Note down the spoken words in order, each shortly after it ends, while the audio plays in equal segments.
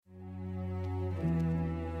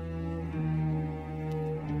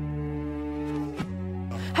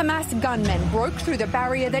Hamas gunmen broke through the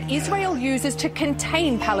barrier that Israel uses to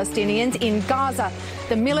contain Palestinians in Gaza.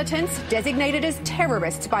 The militants, designated as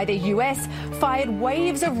terrorists by the US, fired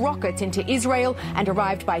waves of rockets into Israel and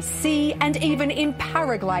arrived by sea and even in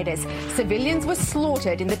paragliders. Civilians were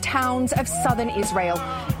slaughtered in the towns of southern Israel.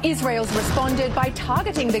 Israel's responded by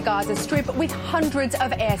targeting the Gaza Strip with hundreds of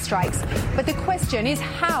airstrikes. But the question is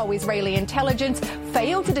how Israeli intelligence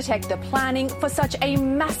failed to detect the planning for such a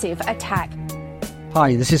massive attack.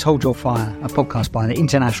 Hi, this is Hold Your Fire, a podcast by the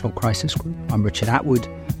International Crisis Group. I'm Richard Atwood.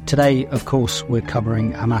 Today, of course, we're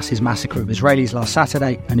covering Hamas's massacre of Israelis last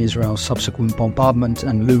Saturday and Israel's subsequent bombardment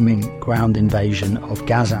and looming ground invasion of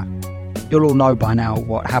Gaza. You'll all know by now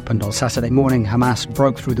what happened on Saturday morning. Hamas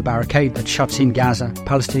broke through the barricade that shuts in Gaza.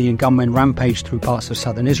 Palestinian gunmen rampaged through parts of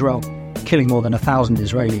southern Israel, killing more than 1,000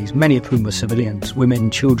 Israelis, many of whom were civilians, women,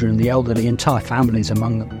 children, the elderly, entire families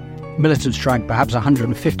among them. Militants dragged perhaps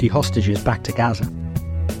 150 hostages back to Gaza.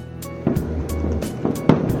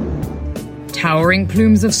 Towering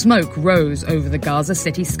plumes of smoke rose over the Gaza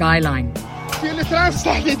City skyline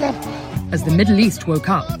as the Middle East woke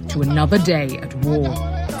up to another day at war.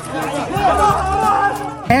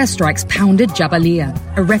 Airstrikes pounded Jabalia,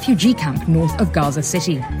 a refugee camp north of Gaza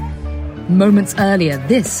City. Moments earlier,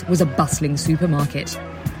 this was a bustling supermarket.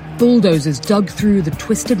 Bulldozers dug through the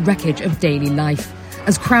twisted wreckage of daily life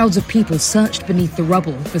as crowds of people searched beneath the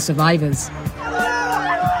rubble for survivors.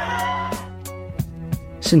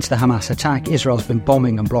 Since the Hamas attack, Israel's been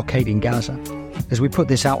bombing and blockading Gaza. As we put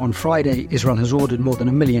this out on Friday, Israel has ordered more than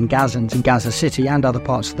 1 million Gazans in Gaza City and other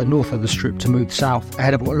parts of the north of the Strip to move south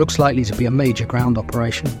ahead of what looks likely to be a major ground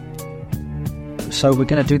operation. So we're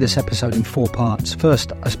going to do this episode in 4 parts.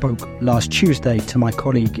 First, I spoke last Tuesday to my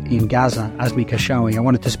colleague in Gaza, Azmi Kashawi. I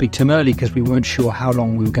wanted to speak to him early because we weren't sure how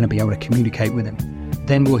long we were going to be able to communicate with him.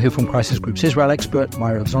 Then we'll hear from Crisis Group's Israel expert,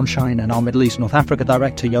 Myra Zonshine, and our Middle East North Africa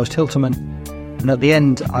director, Joost Hilterman. And at the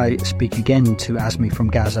end, I speak again to Azmi from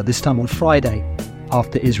Gaza, this time on Friday,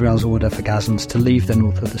 after Israel's order for Gazans to leave the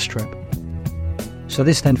north of the Strip. So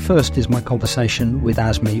this then first is my conversation with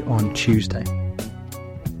Azmi on Tuesday.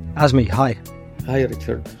 Azmi, hi. Hi,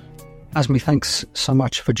 Richard. Azmi, thanks so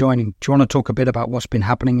much for joining. Do you want to talk a bit about what's been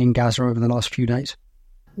happening in Gaza over the last few days?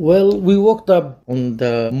 Well, we woke up on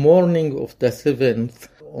the morning of the 7th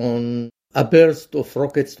on a burst of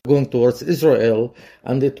rockets going towards Israel,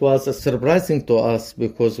 and it was surprising to us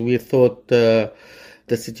because we thought the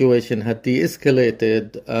situation had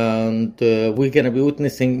de-escalated and we're going to be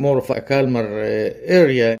witnessing more of a calmer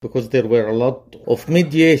area because there were a lot of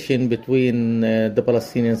mediation between the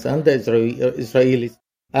Palestinians and the Israelis.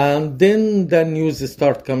 And then the news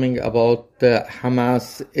start coming about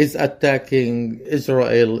Hamas is attacking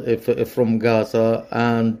Israel from Gaza,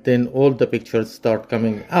 and then all the pictures start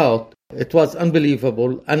coming out. It was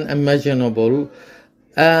unbelievable, unimaginable,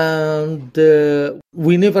 and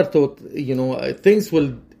we never thought, things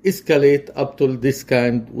will escalate up to this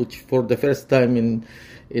kind, which for the first time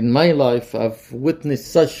in my life, I've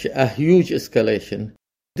witnessed such a huge escalation.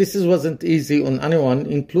 This wasn't easy on anyone,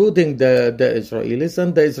 including the Israelis,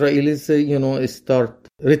 and the Israelis, start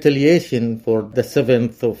retaliation for the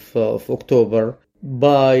 7th of October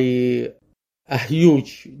by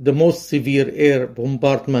the most severe air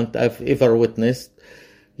bombardment I've ever witnessed.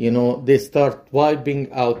 They start wiping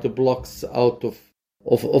out the blocks out of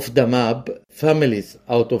the map, families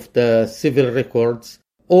out of the civil records,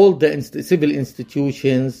 all the civil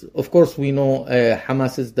institutions. Of course, we know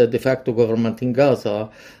Hamas is the de facto government in Gaza,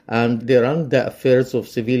 and they run the affairs of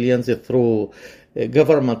civilians through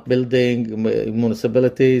government building,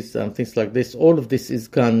 municipalities, and things like this. All of this is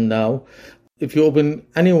gone now. If you open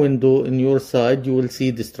any window in your side, you will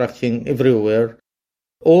see destruction everywhere.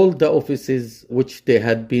 All the offices which they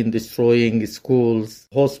had been destroying, schools,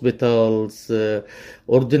 hospitals,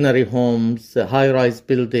 ordinary homes, high-rise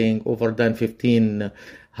building, over than 15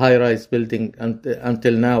 high-rise building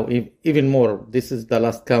until now, even more. This is the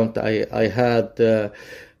last count I had.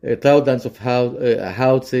 Thousands of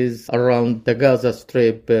houses around the Gaza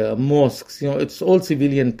Strip, mosques, it's all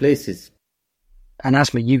civilian places. And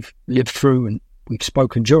Azmi, you've lived through and we've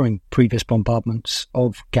spoken during previous bombardments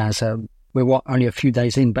of Gaza. We're only a few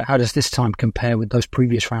days in, but how does this time compare with those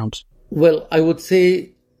previous rounds? Well, I would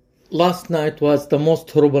say last night was the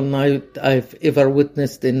most horrible night I've ever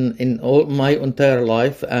witnessed in all my entire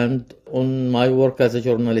life, and on my work as a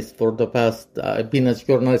journalist for the past, I've been a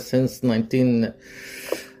journalist since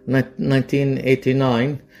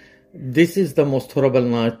 1989. This is the most horrible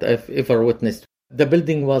night I've ever witnessed. The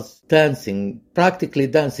building was dancing, practically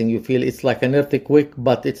dancing. You feel it's like an earthquake,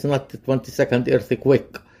 but it's not a 20-second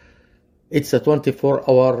earthquake. It's a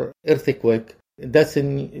 24-hour earthquake. That's a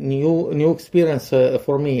new experience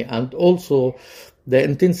for me. And also the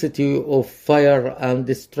intensity of fire and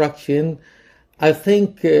destruction. I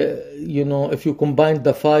think, if you combine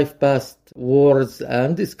the 5 past wars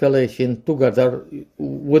and escalation together,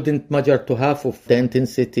 wouldn't measure to half of the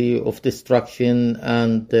intensity of destruction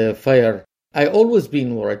and fire. I always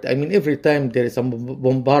been worried. I mean, every time there is a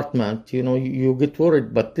bombardment, you get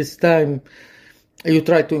worried. But this time, you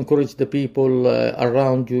try to encourage the people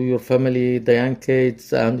around you, your family, the young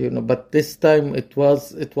kids, and But this time, it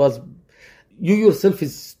was you yourself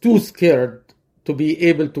is too scared to be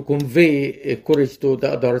able to convey courage to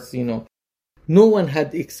the others. No one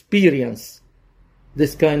had experienced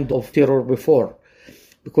this kind of terror before,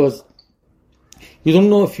 because you don't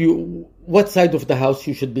know what side of the house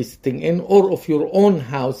you should be sitting in, or if your own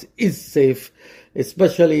house is safe.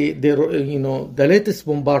 Especially the latest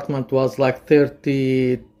bombardment was like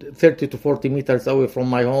 30 to 40 meters away from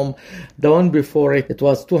my home. The one before it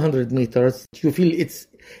was 200 meters. You feel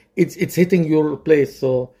it's hitting your place.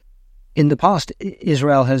 So in the past,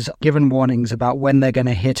 Israel has given warnings about when they're going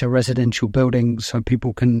to hit a residential building so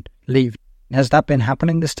people can leave. Has that been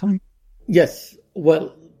happening this time? Yes.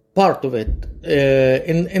 Well, part of it.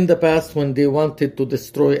 In the past, when they wanted to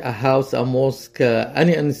destroy a house, a mosque,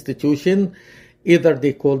 any institution, either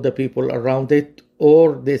they called the people around it,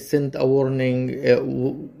 or they sent a warning,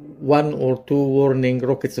 1 or 2 warning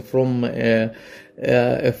rockets from a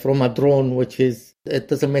drone, which it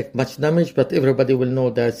doesn't make much damage, but everybody will know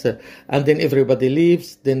that. And then everybody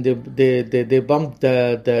leaves. Then they bomb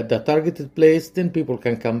the targeted place. Then people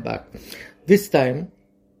can come back. This time,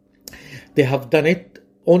 they have done it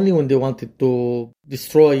only when they wanted to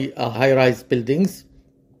destroy high-rise buildings.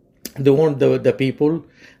 They warned the people,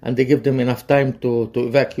 and they give them enough time to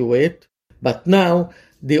evacuate. But now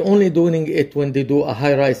they're only doing it when they do a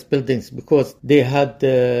high-rise buildings, because they had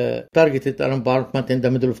targeted an bombardment in the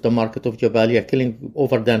middle of the market of Jabalia, killing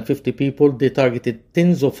over than 50 people. They targeted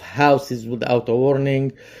tens of houses without a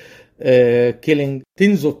warning, killing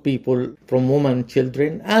tens of people, from women and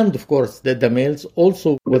children, and of course the males,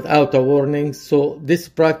 also without a warning. So this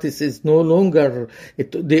practice is no longer,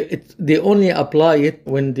 they only apply it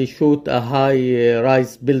when they shoot a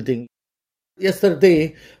high-rise building.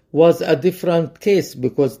 Yesterday was a different case,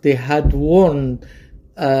 because they had warned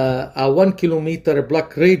a 1 kilometer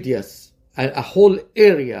block radius, a whole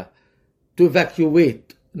area, to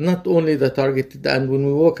evacuate, not only the targeted. And when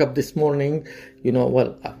we woke up this morning,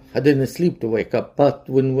 I didn't sleep to wake up, but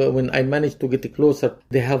when I managed to get closer,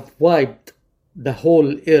 they have wiped the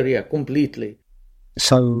whole area completely.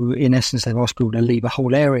 So in essence, they've asked people to leave a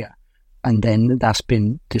whole area, and then that's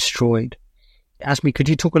been destroyed. Asmi, could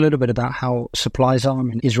you talk a little bit about how supplies are? I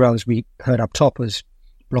mean, Israel, as we heard up top, has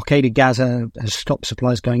blockaded Gaza, has stopped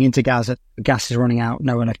supplies going into Gaza. Gas is running out,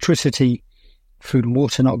 no electricity, food and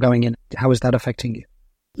water not going in. How is that affecting you?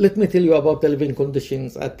 Let me tell you about the living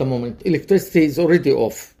conditions at the moment. Electricity is already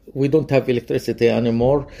off. We don't have electricity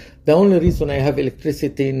anymore. The only reason I have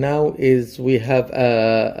electricity now is we have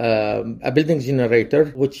a building generator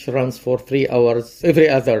which runs for 3 hours every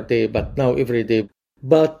other day, but now every day.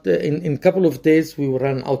 But in a couple of days, we will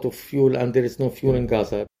run out of fuel, and there is no fuel in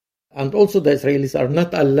Gaza. And also the Israelis are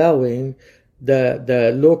not allowing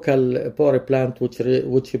the local power plant,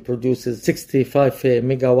 which produces 65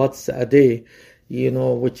 megawatts a day,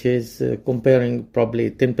 which is comparing probably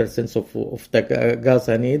 10% of the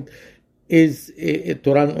Gaza need, is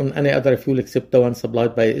to run on any other fuel except the one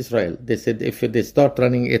supplied by Israel. They said if they start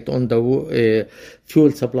running it on the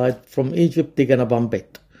fuel supplied from Egypt, they're going to bomb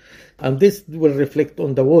it. And this will reflect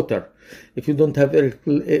on the water. If you don't have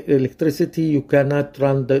electricity, you cannot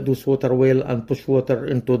run those water well and push water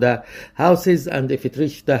into the houses. And if it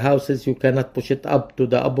reaches the houses, you cannot push it up to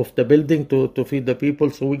the up of the building to feed the people.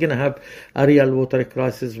 So we're going to have a real water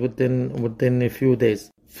crisis within a few days.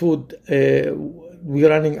 Food, we're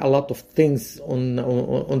running a lot of things on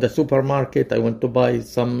the supermarket. I went to buy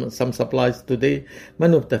some supplies today.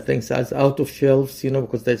 Many of the things are out of shelves,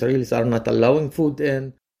 because the Israelis are not allowing food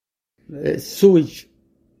in. Sewage,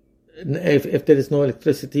 if there is no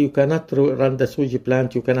electricity, you cannot run the sewage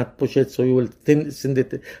plant, you cannot push it, so you will send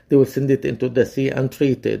it into the sea and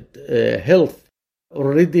treat it. Health,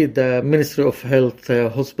 already the Ministry of Health,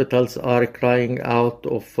 hospitals are crying out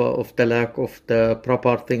of the lack of the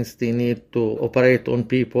proper things they need to operate on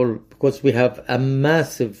people, because we have a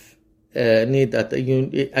massive need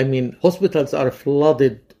hospitals are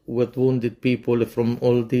flooded with wounded people from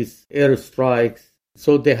all these airstrikes.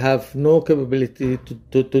 So they have no capability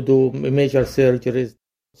to do major surgeries.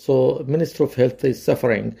 So Ministry of Health is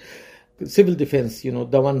suffering. Civil defense, the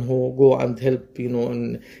one who go and help,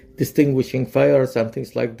 in distinguishing fires and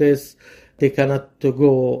things like this. They cannot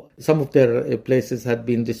go. Some of their places had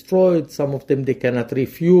been destroyed. Some of them they cannot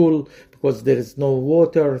refuel because there is no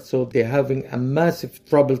water. So they're having a massive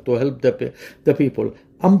trouble to help the people.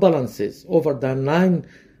 Ambulances, over the 9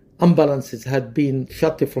 ambulances had been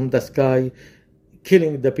shot from the sky,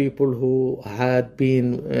 killing the people who had been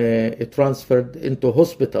transferred into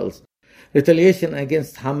hospitals. Retaliation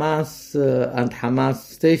against Hamas and Hamas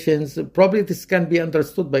stations, probably this can be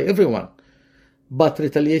understood by everyone. But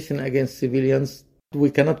retaliation against civilians,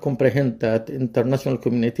 we cannot comprehend that international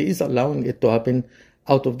community is allowing it to happen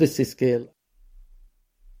out of this scale.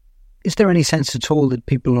 Is there any sense at all that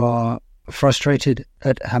people are frustrated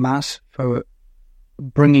at Hamas for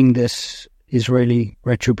bringing this Israeli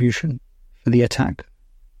retribution for the attack?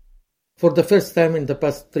 For the first time in the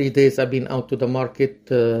past 3 days, I've been out to the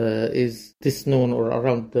market, is this noon or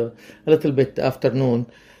around a little bit afternoon,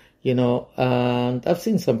 and I've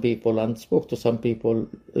seen some people and spoke to some people,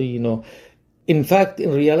 In fact,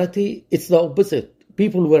 in reality, it's the opposite.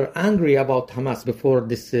 People were angry about Hamas before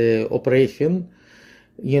this operation,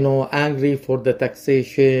 angry for the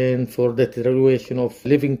taxation, for the deterioration of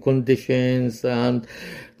living conditions, and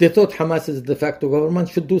they thought Hamas is the de facto government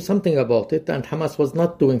should do something about it, and Hamas was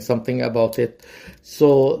not doing something about it.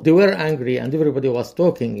 So they were angry, and everybody was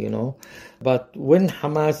talking, But when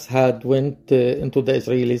Hamas had went into the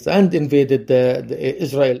Israelis and invaded the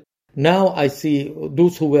Israel, now I see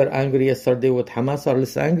those who were angry yesterday with Hamas are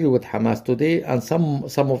less angry with Hamas today, and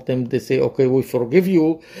some of them, they say, okay, we forgive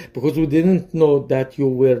you because we didn't know that you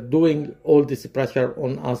were doing all this pressure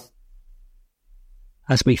on us.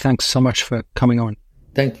 Hasbi, thanks so much for coming on.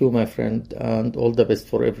 Thank you, my friend, and all the best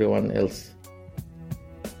for everyone else.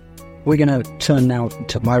 We're going to turn now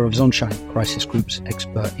to Myrav Zonshine, Crisis Group's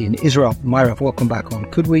expert in Israel. Myrav, welcome back on.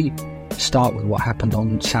 Could we start with what happened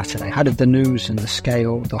on Saturday? How did the news and the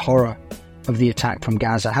scale, the horror of the attack from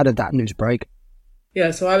Gaza, how did that news break?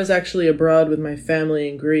 Yeah, so I was actually abroad with my family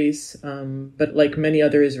in Greece, but like many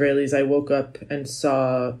other Israelis, I woke up and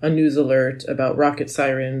saw a news alert about rocket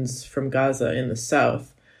sirens from Gaza in the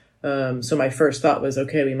south. So my first thought was,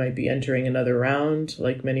 okay, we might be entering another round,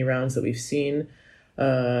 like many rounds that we've seen.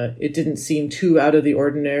 It didn't seem too out of the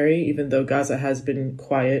ordinary, even though Gaza has been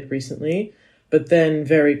quiet recently. But then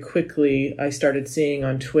very quickly, I started seeing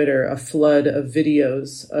on Twitter a flood of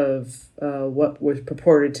videos of what was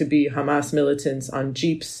purported to be Hamas militants on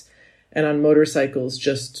jeeps and on motorcycles,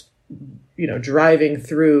 just, driving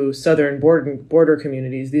through southern border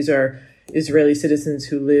communities. These are Israeli citizens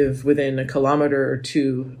who live within a kilometer or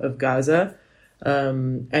two of Gaza.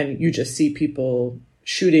 And you just see people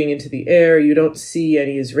shooting into the air. You don't see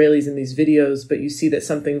any Israelis in these videos, but you see that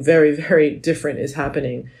something very, very different is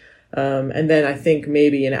happening. And then I think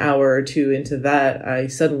maybe an hour or two into that, I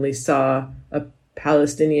suddenly saw a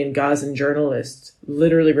Palestinian Gazan journalist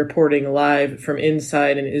literally reporting live from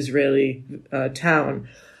inside an Israeli town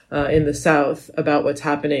in the south about what's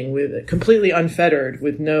happening, with completely unfettered,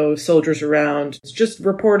 with no soldiers around. It's just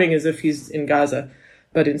reporting as if he's in Gaza,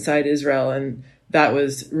 but inside Israel. And that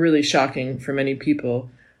was really shocking for many people.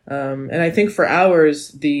 And I think for hours,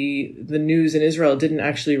 the news in Israel didn't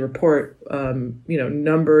actually report,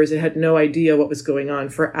 numbers. It had no idea what was going on.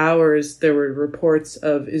 For hours, there were reports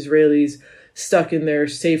of Israelis stuck in their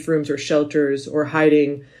safe rooms or shelters or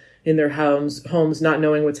hiding in their homes, not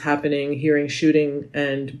knowing what's happening, hearing shooting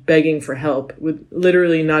and begging for help, with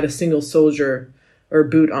literally not a single soldier or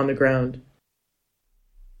boot on the ground.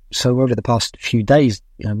 So over the past few days,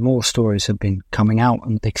 more stories have been coming out,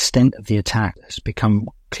 and the extent of the attack has become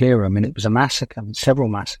clearer. I mean, it was a massacre, several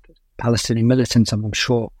massacres. Palestinian militants, I'm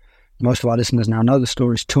sure most of our listeners now know the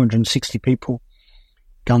stories. 260 people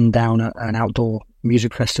gunned down at an outdoor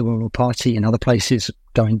music festival or party. In other places,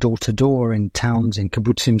 going door to door in towns, in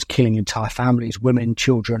kibbutzim, killing entire families, women,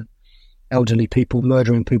 children, elderly people,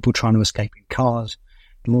 murdering people trying to escape in cars.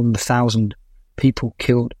 More than 1,000 people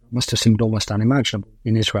killed. It must have seemed almost unimaginable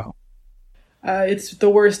in Israel. It's the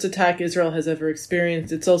worst attack Israel has ever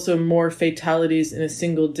experienced. It's also more fatalities in a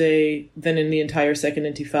single day than in the entire Second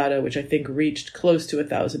Intifada, which I think reached close to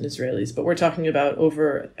 1,000 Israelis. But we're talking about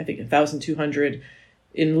over, I think, 1,200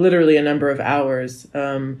 in literally a number of hours.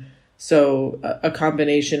 So a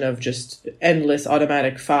combination of just endless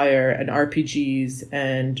automatic fire and RPGs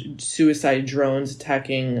and suicide drones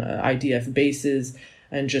attacking IDF bases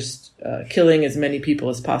and just killing as many people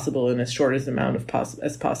as possible in as short as amount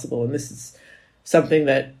as possible. And this is something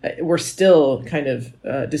that we're still kind of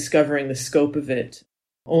discovering the scope of it.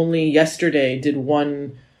 Only yesterday did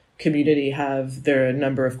one community have their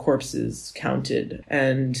number of corpses counted.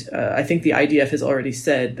 And I think the IDF has already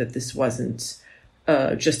said that this wasn't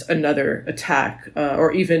just another attack,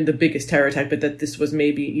 or even the biggest terror attack, but that this was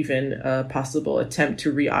maybe even a possible attempt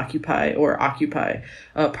to reoccupy or occupy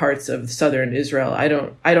parts of southern Israel. I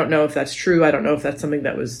don't know if that's true. I don't know if that's something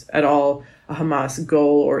that was at all a Hamas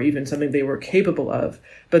goal or even something they were capable of.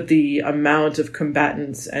 But the amount of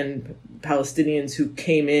combatants and Palestinians who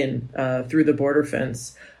came in through the border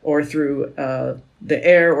fence or through the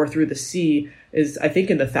air or through the sea is, I think,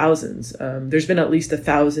 in the thousands. There's been at least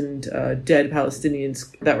 1,000 dead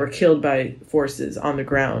Palestinians that were killed by forces on the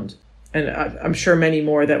ground. And I'm sure many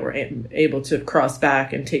more that were able to cross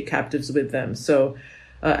back and take captives with them. So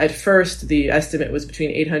at first, the estimate was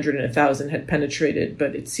between 800 and 1,000 had penetrated,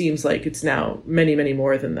 but it seems like it's now many, many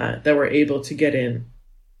more than that were able to get in.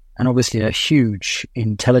 And obviously a huge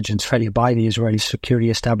intelligence failure by the Israeli security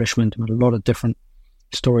establishment, and a lot of different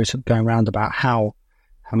stories going around about how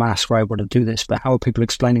Hamas were able to do this, but how are people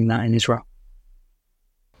explaining that in Israel?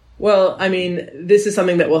 Well, I mean, this is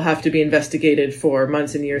something that will have to be investigated for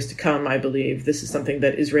months and years to come, I believe. This is something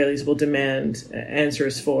that Israelis will demand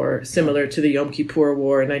answers for, similar to the Yom Kippur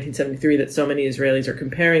War in 1973 that so many Israelis are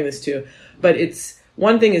comparing this to. But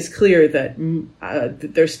one thing is clear, that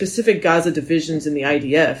there are specific Gaza divisions in the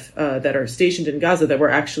IDF that are stationed in Gaza that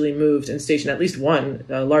were actually moved and stationed, at least one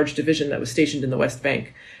large division that was stationed in the West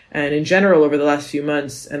Bank. And in general, over the last few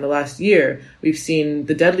months and the last year, we've seen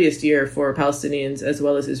the deadliest year for Palestinians as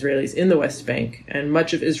well as Israelis in the West Bank. And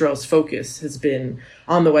much of Israel's focus has been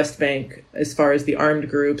on the West Bank as far as the armed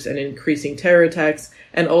groups and increasing terror attacks,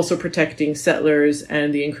 and also protecting settlers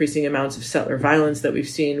and the increasing amounts of settler violence that we've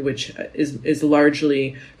seen, which is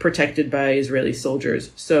largely protected by Israeli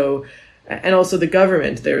soldiers. So, and also the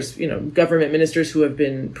government. There's, government ministers who have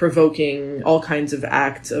been provoking all kinds of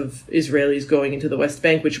acts of Israelis going into the West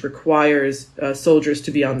Bank, which requires soldiers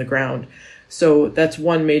to be on the ground. So that's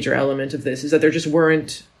one major element of this, is that there just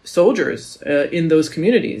weren't soldiers in those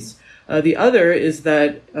communities. The other is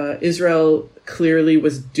that Israel clearly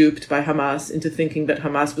was duped by Hamas into thinking that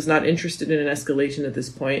Hamas was not interested in an escalation at this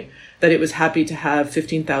point, that it was happy to have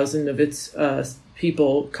 15,000 of its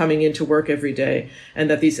people coming into work every day, and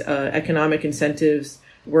that these economic incentives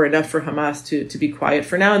were enough for Hamas to be quiet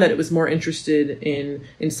for now, and that it was more interested in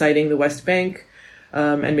inciting the West Bank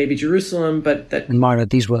and maybe Jerusalem, but that... And Myra,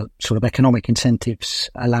 these were sort of economic incentives,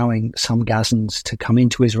 allowing some Gazans to come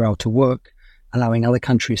into Israel to work, allowing other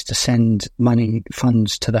countries to send money,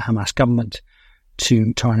 funds to the Hamas government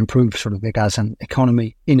to try and improve sort of the Gazan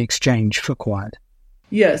economy in exchange for quiet.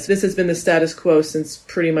 Yes, this has been the status quo since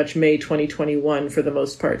pretty much May 2021 for the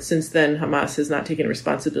most part. Since then, Hamas has not taken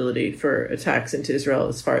responsibility for attacks into Israel,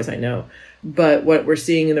 as far as I know. But what we're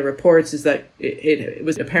seeing in the reports is that it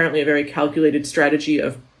was apparently a very calculated strategy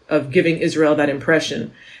of giving Israel that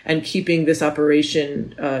impression and keeping this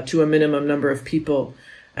operation to a minimum number of people,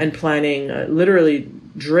 and planning literally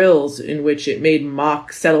drills in which it made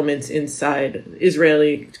mock settlements inside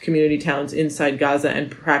Israeli community towns inside Gaza and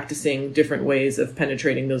practicing different ways of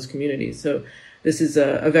penetrating those communities. So this is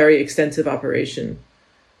a very extensive operation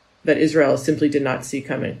that Israel simply did not see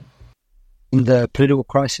coming. In the political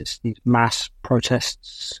crisis, these mass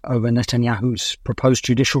protests over Netanyahu's proposed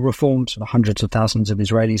judicial reforms, hundreds of thousands of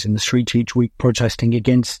Israelis in the streets each week protesting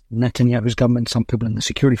against Netanyahu's government. Some people in the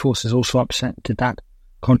security forces also upset. Did that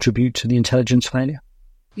contribute to the intelligence failure?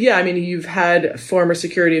 Yeah, I mean, you've had former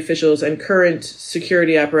security officials and current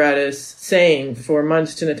security apparatus saying for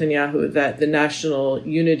months to Netanyahu that the national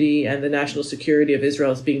unity and the national security of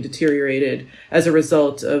Israel is being deteriorated as a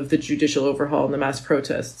result of the judicial overhaul and the mass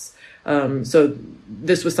protests. So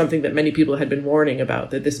this was something that many people had been warning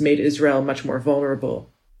about, that this made Israel much more vulnerable.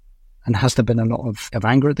 And has there been a lot of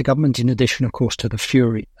anger at the government, in addition, of course, to the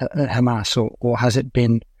fury at Hamas, or has it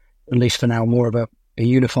been, at least for now, more of a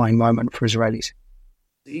unifying moment for Israelis?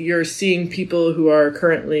 You're seeing people who are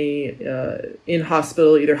currently in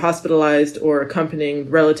hospital, either hospitalized or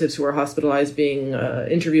accompanying relatives who are hospitalized, being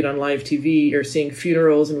interviewed on live TV. You're seeing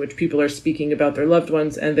funerals in which people are speaking about their loved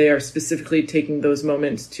ones, and they are specifically taking those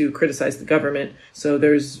moments to criticize the government. So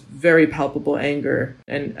there's very palpable anger.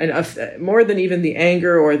 And more than even the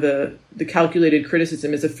anger or the calculated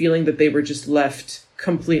criticism is a feeling that they were just left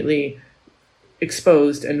completely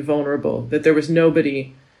exposed and vulnerable, that there was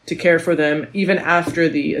nobody to care for them, even after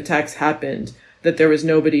the attacks happened, that there was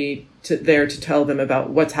nobody there to tell them about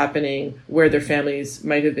what's happening, where their families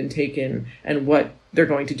might have been taken, and what they're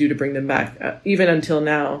going to do to bring them back. Even until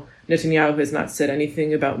now, Netanyahu has not said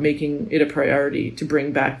anything about making it a priority to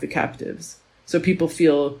bring back the captives. So people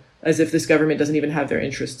feel as if this government doesn't even have their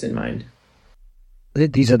interests in mind.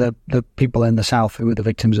 These are the people in the south who were the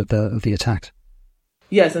victims of the attacks.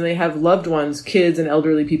 Yes, and they have loved ones, kids and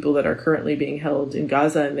elderly people that are currently being held in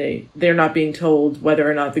Gaza, and they're not being told whether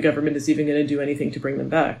or not the government is even going to do anything to bring them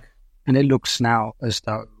back. And it looks now as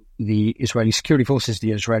though the Israeli security forces,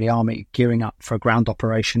 the Israeli army, gearing up for a ground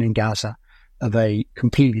operation in Gaza of a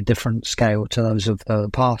completely different scale to those of the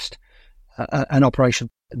past. An operation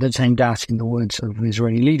that's aimed at, in the words of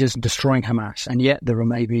Israeli leaders, destroying Hamas. And yet there are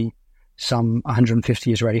maybe some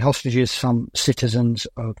 150 Israeli hostages, some citizens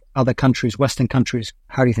of other countries, Western countries.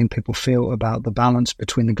 How do you think people feel about the balance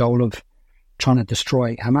between the goal of trying to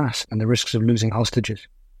destroy Hamas and the risks of losing hostages?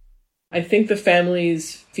 I think the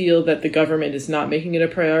families feel that the government is not making it a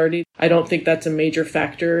priority. I don't think that's a major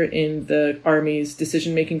factor in the army's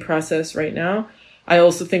decision-making process right now. I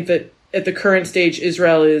also think that at the current stage,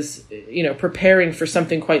 Israel is, preparing for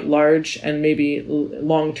something quite large and maybe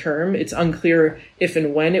long-term. It's unclear if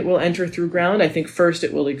and when it will enter through ground. I think first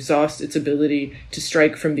it will exhaust its ability to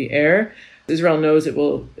strike from the air. Israel knows there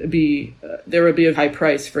will be a high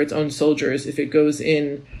price for its own soldiers if it goes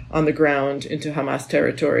in on the ground into Hamas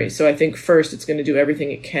territory. So I think first it's going to do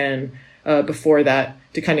everything it can before that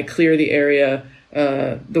to kind of clear the area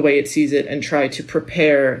the way it sees it and try to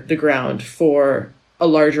prepare the ground for a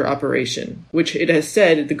larger operation, which it has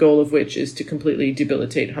said the goal of which is to completely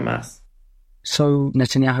debilitate Hamas. So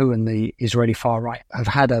Netanyahu and the Israeli far right have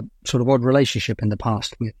had a sort of odd relationship in the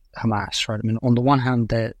past with Hamas, right? I mean, on the one hand,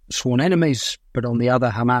 they're sworn enemies, but on the other,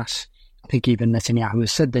 Hamas, I think even Netanyahu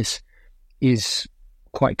has said this, is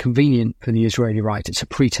quite convenient for the Israeli right. It's a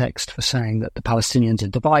pretext for saying that the Palestinians are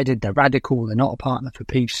divided, they're radical, they're not a partner for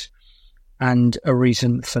peace, and a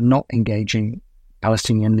reason for not engaging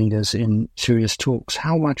Palestinian leaders in serious talks.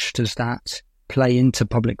 How much does that play into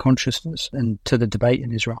public consciousness and to the debate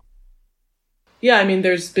in Israel? Yeah, I mean,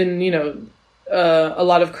 there's been, a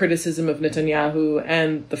lot of criticism of Netanyahu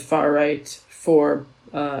and the far right for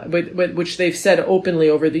which they've said openly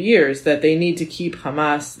over the years that they need to keep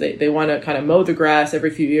Hamas. They want to kind of mow the grass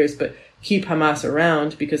every few years, but keep Hamas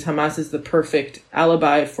around because Hamas is the perfect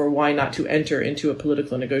alibi for why not to enter into a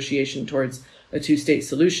political negotiation towards a two-state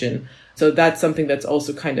solution. So that's something that's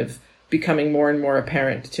also kind of becoming more and more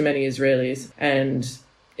apparent to many Israelis. And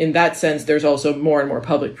in that sense, there's also more and more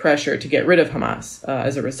public pressure to get rid of Hamas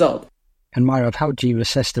as a result. And Myra, how do you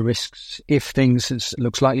assess the risks if things, as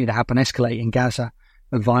looks likely to happen, escalate in Gaza,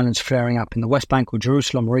 of violence flaring up in the West Bank or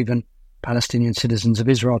Jerusalem, or even Palestinian citizens of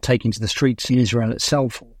Israel taking to the streets in Israel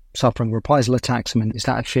itself, suffering reprisal attacks? I mean, is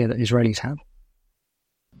that a fear that Israelis have?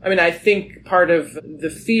 I mean, I think part of the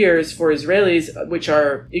fears for Israelis, which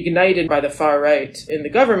are ignited by the far right in the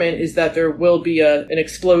government, is that there will be an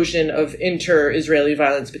explosion of inter-Israeli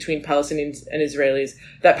violence between Palestinians and Israelis,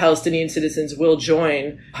 that Palestinian citizens will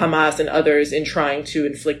join Hamas and others in trying to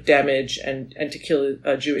inflict damage and to kill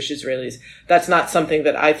Jewish Israelis. That's not something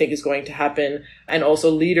that I think is going to happen. And also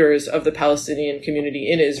leaders of the Palestinian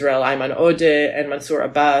community in Israel, Ayman Odeh and Mansour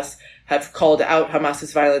Abbas, have called out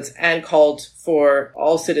Hamas's violence and called for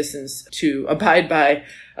all citizens to abide by,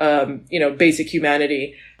 basic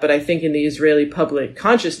humanity. But I think in the Israeli public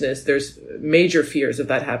consciousness, there's major fears of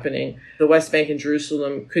that happening. The West Bank and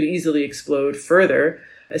Jerusalem could easily explode further,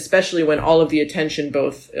 especially when all of the attention,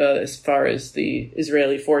 both as far as the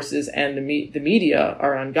Israeli forces and the media,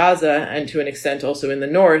 are on Gaza, and to an extent also in the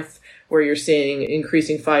north, where you're seeing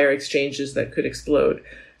increasing fire exchanges that could explode.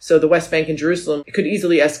 So the West Bank and Jerusalem could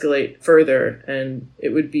easily escalate further, and it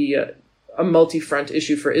would be a multi-front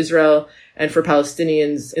issue for Israel, and for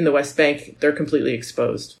Palestinians in the West Bank, they're completely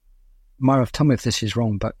exposed. Myra, tell me if this is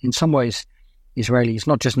wrong, but in some ways, Israelis,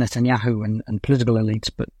 not just Netanyahu and political elites,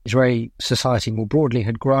 but Israeli society more broadly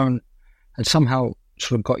had somehow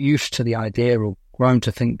sort of got used to the idea or grown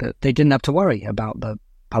to think that they didn't have to worry about the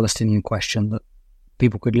Palestinian question, that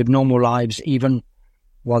people could live normal lives even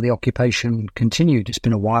while the occupation continued. It's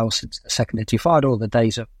been a while since the Second Intifada, or the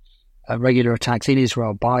days of regular attacks in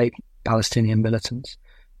Israel by Palestinian militants.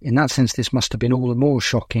 In that sense, this must have been all the more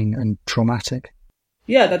shocking and traumatic.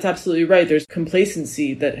 Yeah, that's absolutely right. There's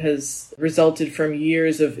complacency that has resulted from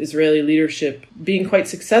years of Israeli leadership being quite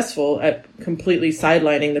successful at completely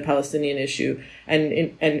sidelining the Palestinian issue and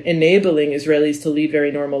enabling Israelis to lead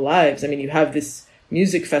very normal lives. I mean, you have this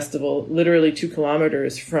music festival literally 2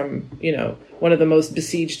 kilometers from, one of the most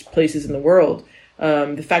besieged places in the world.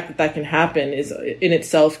 The fact that can happen is in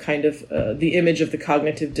itself kind of the image of the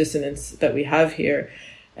cognitive dissonance that we have here.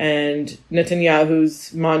 And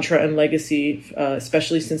Netanyahu's mantra and legacy,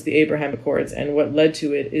 especially since the Abraham Accords and what led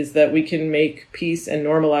to it, is that we can make peace and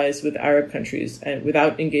normalize with Arab countries and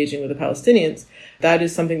without engaging with the Palestinians. That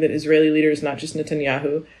is something that Israeli leaders, not just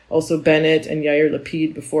Netanyahu, also Bennett and Yair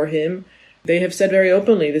Lapid before him, they have said very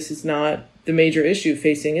openly this is not the major issue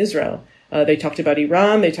facing Israel. They talked about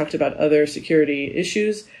Iran. They talked about other security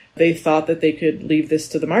issues. They thought that they could leave this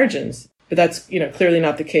to the margins. But that's, clearly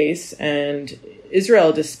not the case. And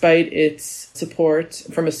Israel, despite its support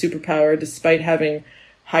from a superpower, despite having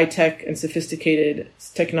high-tech and sophisticated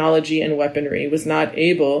technology and weaponry, was not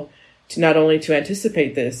able to not only to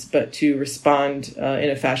anticipate this, but to respond in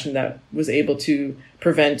a fashion that was able to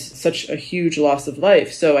prevent such a huge loss of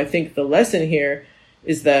life. So I think the lesson here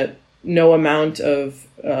is that no amount of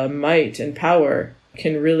might and power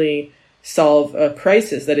can really solve a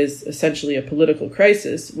crisis that is essentially a political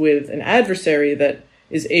crisis with an adversary that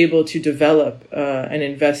is able to develop and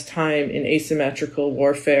invest time in asymmetrical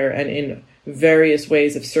warfare and in various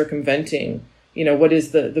ways of circumventing, what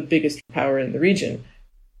is the biggest power in the region.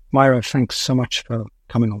 Myra, thanks so much for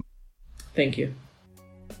coming on. Thank you.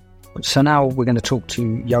 So now we're going to talk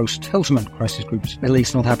to Joost Hilseman, Crisis Group's Middle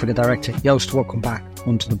East North Africa Director. Joost, welcome back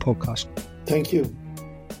onto the podcast. Thank you.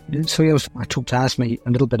 So Joost, I talked to Asmi a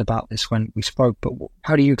little bit about this when we spoke, but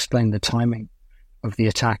how do you explain the timing of the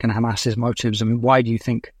attack and Hamas's motives? I mean, why do you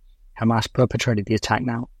think Hamas perpetrated the attack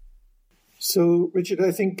now? So, Richard,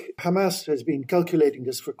 I think Hamas has been calculating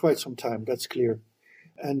this for quite some time, that's clear.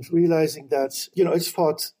 And realizing that, it's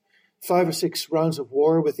fought 5 or 6 rounds of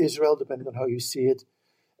war with Israel, depending on how you see it,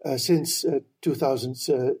 since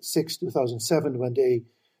 2006, 2007, when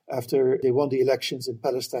after they won the elections in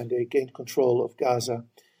Palestine, they gained control of Gaza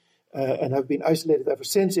and have been isolated ever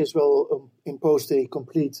since. Israel imposed a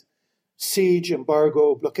complete siege,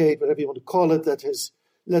 embargo, blockade, whatever you want to call it, that has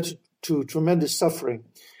led to tremendous suffering.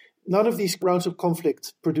 None of these rounds of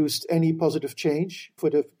conflict produced any positive change for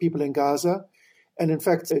the people in Gaza. And in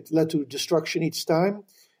fact, it led to destruction each time.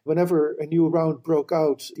 Whenever a new round broke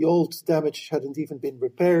out, the old damage hadn't even been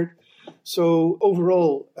repaired. So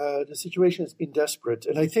overall, the situation has been desperate.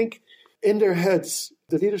 And I think in their heads,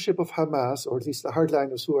 the leadership of Hamas, or at least the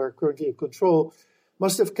hardliners who are currently in control,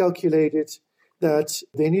 must have calculated that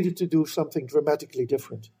they needed to do something dramatically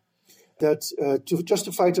different. That just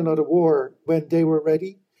to fight another war when they were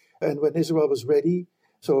ready and when Israel was ready,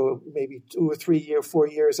 so maybe 2 or 3 or 4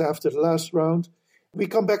 years after the last round, we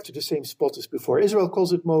come back to the same spot as before. Israel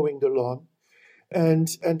calls it mowing the lawn. And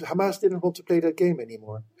Hamas didn't want to play that game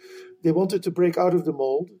anymore. They wanted to break out of the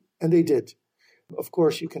mold, and they did. Of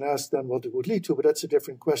course, you can ask them what it would lead to, but that's a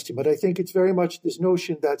different question. But I think it's very much this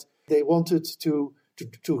notion that they wanted to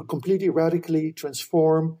completely radically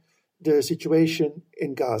transform the situation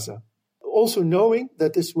in Gaza. Also knowing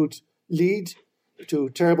that this would lead to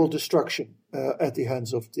terrible destruction at the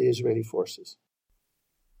hands of the Israeli forces.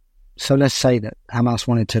 So let's say that Hamas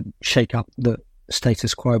wanted to shake up the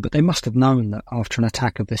status quo, but they must have known that after an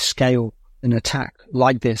attack of this scale, an attack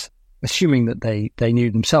like this, assuming that they knew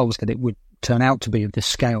themselves that it would turn out to be of this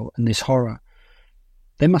scale and this horror,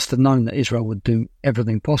 they must have known that Israel would do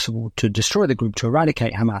everything possible to destroy the group, to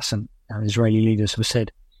eradicate Hamas. And Israeli leaders have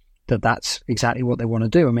said that that's exactly what they want to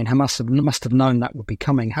do. I mean, Hamas must have known that would be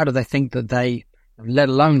coming. How do they think that they, let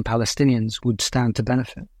alone Palestinians, would stand to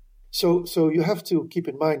benefit? So you have to keep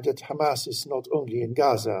in mind that Hamas is not only in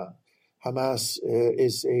Gaza. Hamas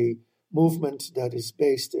is a movement that is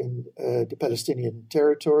based in the Palestinian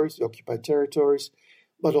territories, the occupied territories,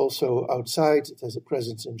 but also outside. It has a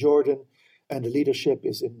presence in Jordan, and the leadership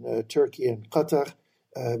is in Turkey and Qatar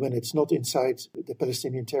when it's not inside the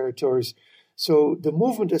Palestinian territories. So the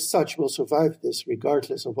movement as such will survive this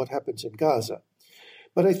regardless of what happens in Gaza.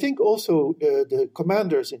 But I think also the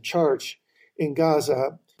commanders in charge in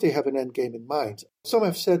Gaza, they have an end game in mind. Some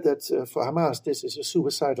have said that for Hamas, this is a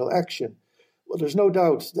suicidal action. Well, there's no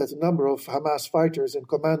doubt that a number of Hamas fighters and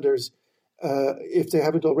commanders, if they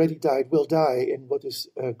haven't already died, will die in what is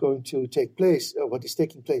going to take place, what is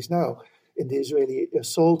taking place now in the Israeli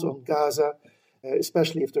assault on Gaza,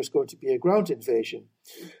 especially if there's going to be a ground invasion.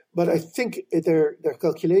 But I think their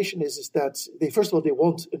calculation is that first of all, they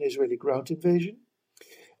want an Israeli ground invasion,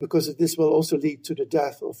 because this will also lead to the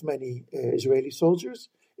death of many Israeli soldiers,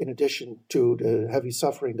 in addition to the heavy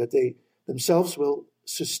suffering that they themselves will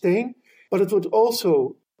sustain. But it would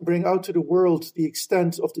also bring out to the world the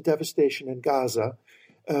extent of the devastation in Gaza,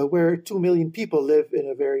 where 2 million people live in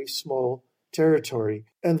a very small territory.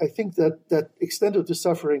 And I think that extent of the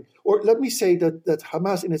suffering, or let me say that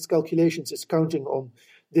Hamas in its calculations is counting on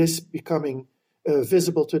this becoming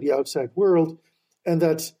visible to the outside world, and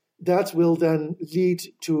that will then lead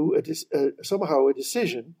to somehow a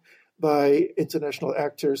decision by international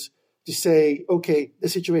actors to say, okay, the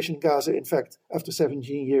situation in Gaza, in fact, after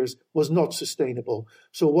 17 years, was not sustainable.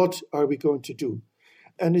 So what are we going to do?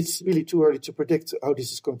 And it's really too early to predict how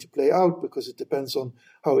this is going to play out, because it depends on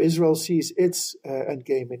how Israel sees its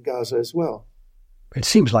endgame in Gaza as well. It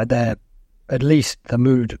seems like they're at least the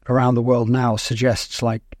mood around the world now suggests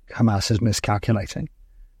like Hamas is miscalculating,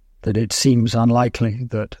 that it seems unlikely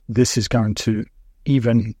that this is going to,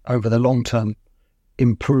 even over the long term,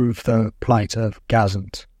 improve the plight of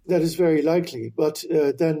Gazans. That is very likely. But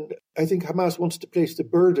then I think Hamas wants to place the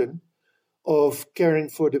burden of caring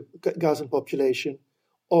for the Gazan population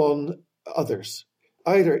on others.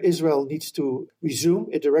 Either Israel needs to resume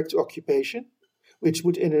a direct occupation, which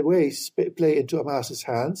would in a way play into Hamas's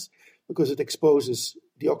hands because it exposes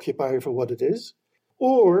the occupier for what it is,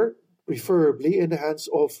 or preferably in the hands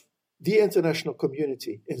of the international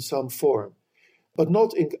community in some form, but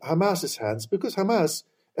not in Hamas's hands, because Hamas,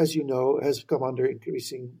 as you know, has come under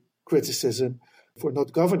increasing criticism for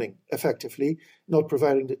not governing effectively, not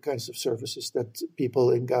providing the kinds of services that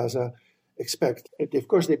people in Gaza expect. And of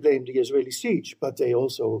course, they blame the Israeli siege, but they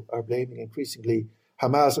also are blaming increasingly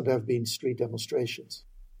Hamas, and there have been street demonstrations.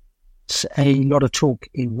 There's a lot of talk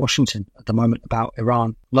in Washington at the moment about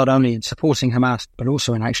Iran, not only in supporting Hamas, but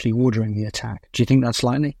also in actually ordering the attack. Do you think that's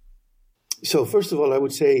likely? So first of all, I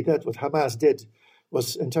would say that what Hamas did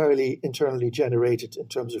was entirely internally generated in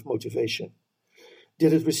terms of motivation.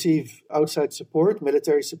 Did it receive outside support,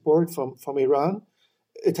 military support from Iran?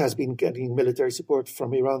 It has been getting military support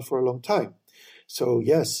from Iran for a long time. So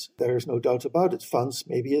yes, there is no doubt about it. Funds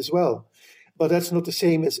maybe as well. But that's not the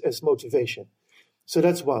same as motivation. So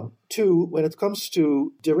that's one. Two, when it comes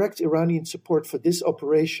to direct Iranian support for this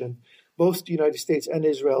operation, both the United States and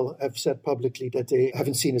Israel have said publicly that they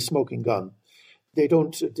haven't seen a smoking gun. They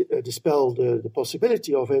don't dispel the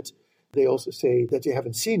possibility of it. They also say that they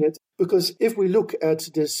haven't seen it. Because if we look at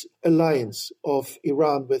this alliance of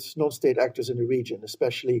Iran with non-state actors in the region,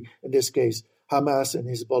 especially in this case Hamas and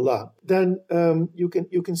Hezbollah, then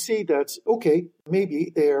you can see that, okay,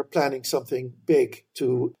 maybe they are planning something big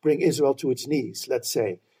to bring Israel to its knees, let's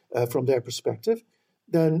say, from their perspective.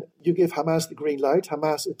 Then you give Hamas the green light.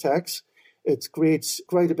 Hamas attacks. It creates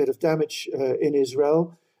quite a bit of damage in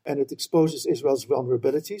Israel, and it exposes Israel's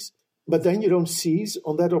vulnerabilities. But then you don't seize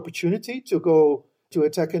on that opportunity to go to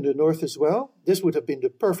attack in the north as well. This would have been the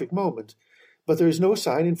perfect moment. But there is no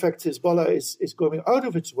sign. In fact, Hezbollah is going out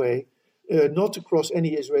of its way not to cross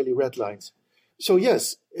any Israeli red lines. So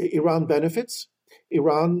yes, Iran benefits.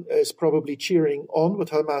 Iran is probably cheering on what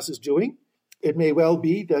Hamas is doing. It may well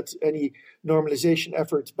be that any normalization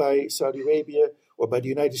effort by Saudi Arabia or by the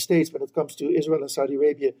United States when it comes to Israel and Saudi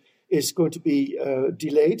Arabia is going to be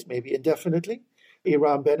delayed, maybe indefinitely.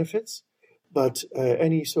 Iran benefits, but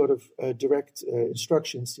any sort of direct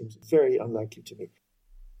instruction seems very unlikely to me.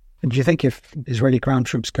 And do you think if Israeli ground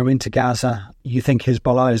troops go into Gaza, you think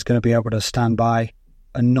Hezbollah is going to be able to stand by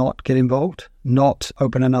and not get involved, not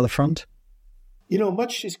open another front? You know,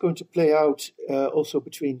 much is going to play out also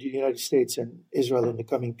between the United States and Israel in the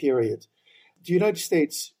coming period. The United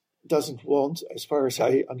States doesn't want, as far as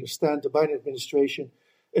I understand, the Biden administration,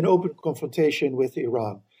 an open confrontation with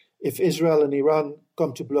Iran. If Israel and Iran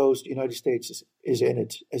come to blows, the United States is in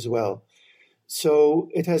it as well. So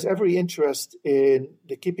it has every interest in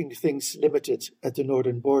keeping things limited at the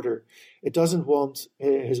northern border. It doesn't want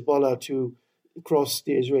Hezbollah to cross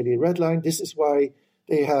the Israeli red line. This is why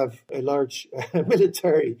they have a large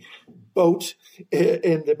military boat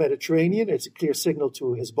in the Mediterranean. It's a clear signal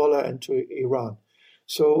to Hezbollah and to Iran.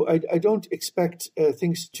 So I don't expect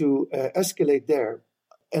things to escalate there.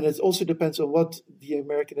 And it also depends on what the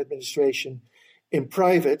American administration in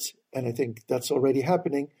private, and I think that's already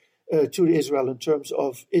happening, to Israel in terms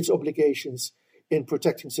of its obligations in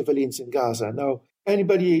protecting civilians in Gaza. Now,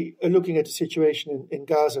 anybody looking at the situation in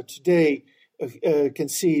Gaza today can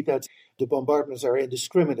see that the bombardments are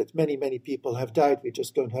indiscriminate. Many, many people have died. We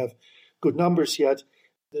just don't have good numbers yet.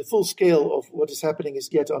 The full scale of what is happening is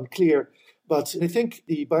yet unclear. But I think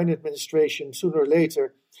the Biden administration, sooner or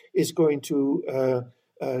later, is going to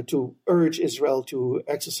urge Israel to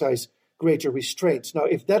exercise greater restraint. Now,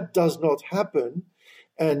 if that does not happen,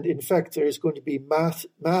 and in fact there is going to be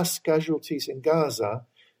mass casualties in Gaza,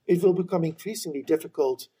 it will become increasingly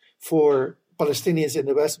difficult for Palestinians in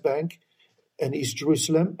the West Bank and East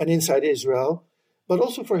Jerusalem and inside Israel, but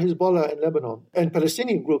also for Hezbollah in Lebanon and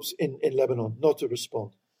Palestinian groups in Lebanon not to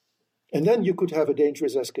respond. And then you could have a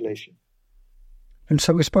dangerous escalation. And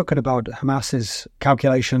so we've spoken about Hamas's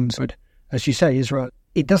calculations, but as you say, Israel,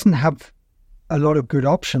 it doesn't have a lot of good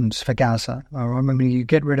options for Gaza. I mean, you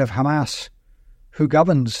get rid of Hamas, who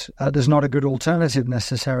governs. There's not a good alternative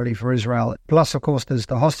necessarily for Israel. Plus, of course, there's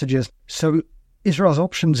the hostages. So Israel's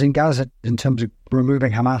options in Gaza in terms of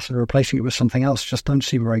removing Hamas and replacing it with something else just don't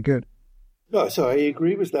seem very good. No, so I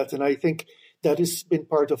agree with that. And I think that has been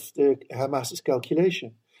part of the Hamas's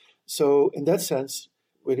calculation. So in that sense,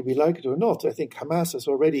 whether we like it or not, I think Hamas has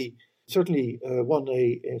already certainly won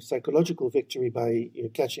a psychological victory by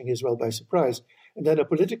catching Israel by surprise, and then a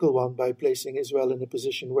political one by placing Israel in a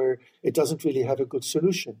position where it doesn't really have a good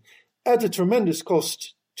solution, at a tremendous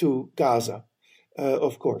cost to Gaza,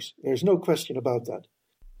 of course. There's no question about that.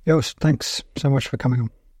 Joost, thanks so much for coming on.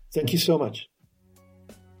 Thank you so much.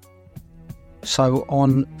 So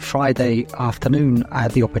on Friday afternoon, I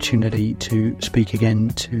had the opportunity to speak again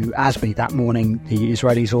to Azmi. That morning, the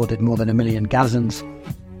Israelis ordered more than 1 million Gazans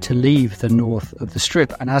to leave the north of the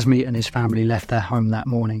Strip, and Azmi and his family left their home that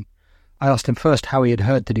morning. I asked him first how he had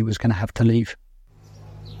heard that he was going to have to leave.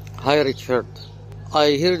 Hi, Richard.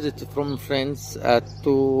 I heard it from friends at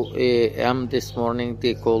 2 a.m. this morning.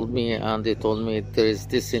 They called me and they told me there is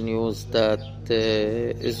this news that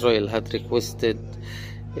Israel had requested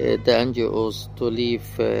the NGOs to leave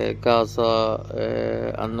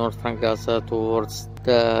Gaza and northern Gaza towards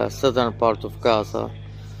the southern part of Gaza.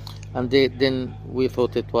 And then we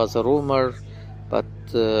thought it was a rumor, but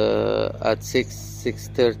at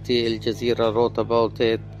 6:30 Al Jazeera wrote about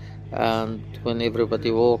it, and when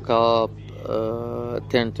everybody woke up,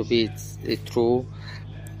 turned to be true.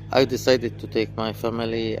 I decided to take my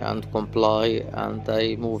family and comply, and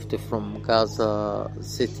I moved from Gaza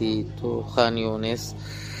City to Khan Yunis.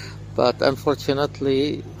 But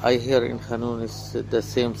unfortunately, I hear in Khan Yunis the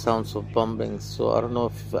same sounds of bombing, so I don't know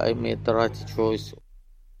if I made the right choice.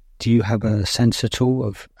 Do you have a sense at all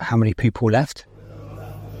of how many people left?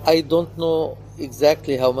 I don't know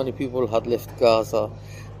exactly how many people had left Gaza,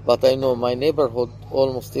 but I know my neighborhood,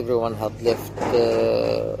 almost everyone had left.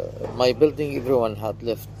 My building, everyone had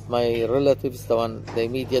left. My relatives, the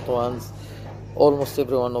immediate ones, almost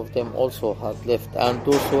every one of them also had left. And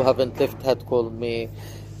those who haven't left had called me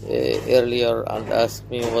earlier and asked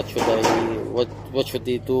me what should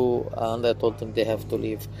they do, and I told them they have to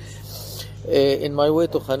leave. In my way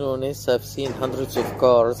to Khan Yunis, I've seen hundreds of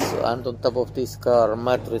cars, and on top of these cars,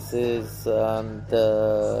 mattresses and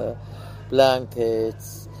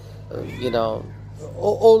blankets,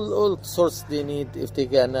 all sorts they need if they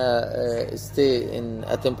gonna stay in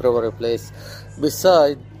a temporary place.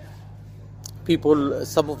 Besides,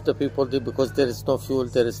 some of the people, because there is no fuel,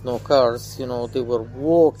 there is no cars, they were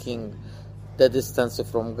walking the distance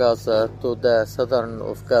from Gaza to the southern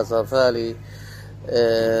of Gaza Valley,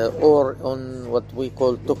 or on what we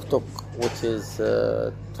call tuk-tuk, which is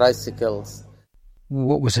tricycles.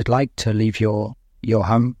 What was it like to leave your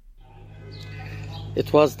home?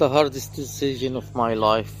 It was the hardest decision of my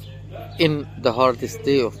life, in the hardest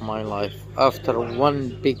day of my life. After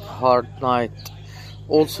one big hard night,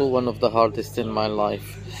 also one of the hardest in my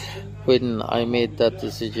life, when I made that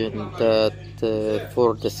decision that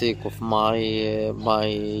for the sake of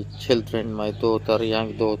my children, my daughter,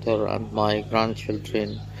 young daughter, and my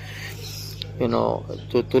grandchildren,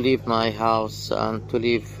 to leave my house and to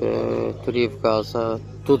leave Gaza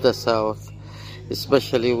to the south.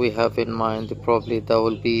 Especially, we have in mind probably that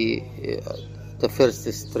will be the first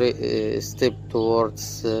step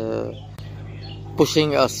towards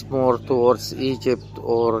pushing us more towards Egypt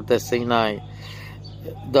or the Sinai.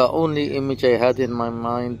 The only image I had in my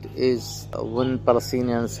mind is when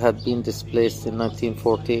Palestinians had been displaced in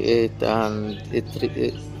 1948, and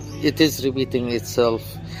it is repeating itself.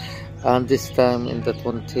 And this time in the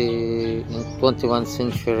 21st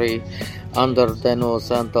century, under the nose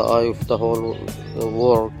and the eye of the whole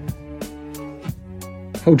world.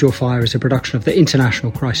 Hold Your Fire is a production of the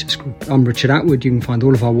International Crisis Group. I'm Richard Atwood. You can find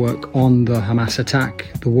all of our work on the Hamas attack,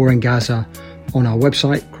 the war in Gaza, on our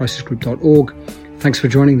website, crisisgroup.org. Thanks for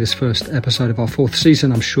joining this first episode of our fourth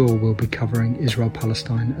season. I'm sure we'll be covering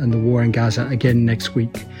Israel-Palestine and the war in Gaza again next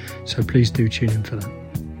week, so please do tune in for that.